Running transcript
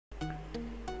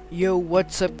Yo,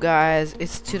 what's up guys,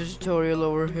 it's the tutorial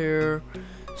over here.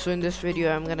 So in this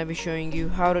video I'm gonna be showing you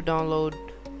how to download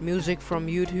music from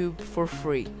YouTube for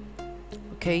free.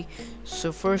 Okay,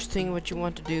 so first thing what you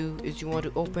want to do is you want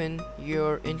to open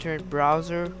your internet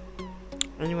browser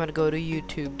and you want to go to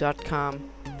youtube.com.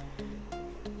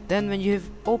 Then when you have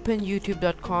opened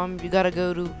youtube.com, you gotta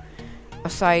go to a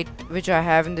site which I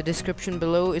have in the description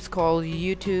below. It's called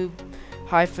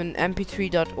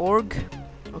youtube-mp3.org.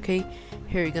 okay,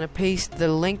 here you're gonna paste the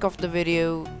link of the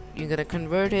video, you're gonna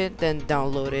convert it, then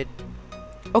download it.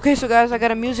 Okay, so guys, I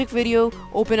got a music video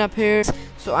open up here,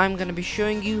 so I'm gonna be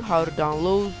showing you how to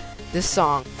download this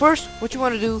song. First, what you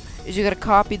want to do is you gotta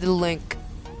copy the link,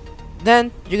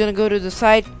 then you're gonna go to the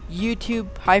site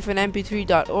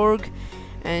youtube-mp3.org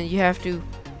and you have to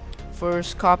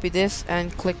first copy this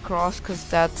and click cross because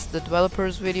that's the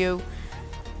developer's video.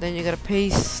 Then you gotta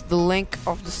paste the link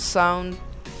of the sound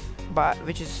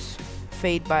which is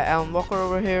Fade by Alan Walker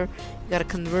over here. You gotta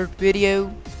convert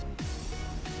video,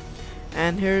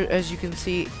 and here as you can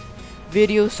see,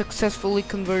 video successfully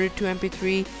converted to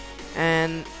MP3,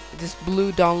 and this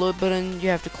blue download button, you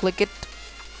have to click it,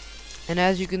 and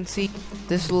as you can see,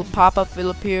 this little pop-up will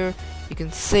appear. You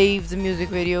can save the music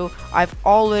video. I've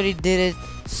already did it,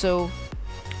 so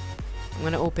I'm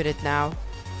gonna open it now.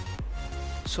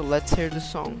 So let's hear the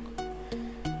song.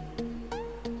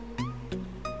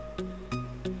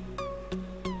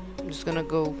 I'm just gonna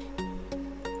go.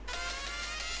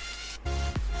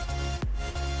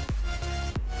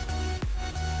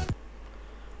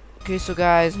 Okay, so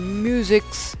guys,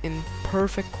 music's in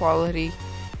perfect quality,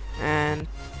 and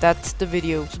that's the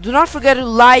video. So do not forget to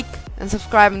like and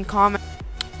subscribe and comment,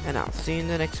 and I'll see you in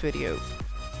the next video.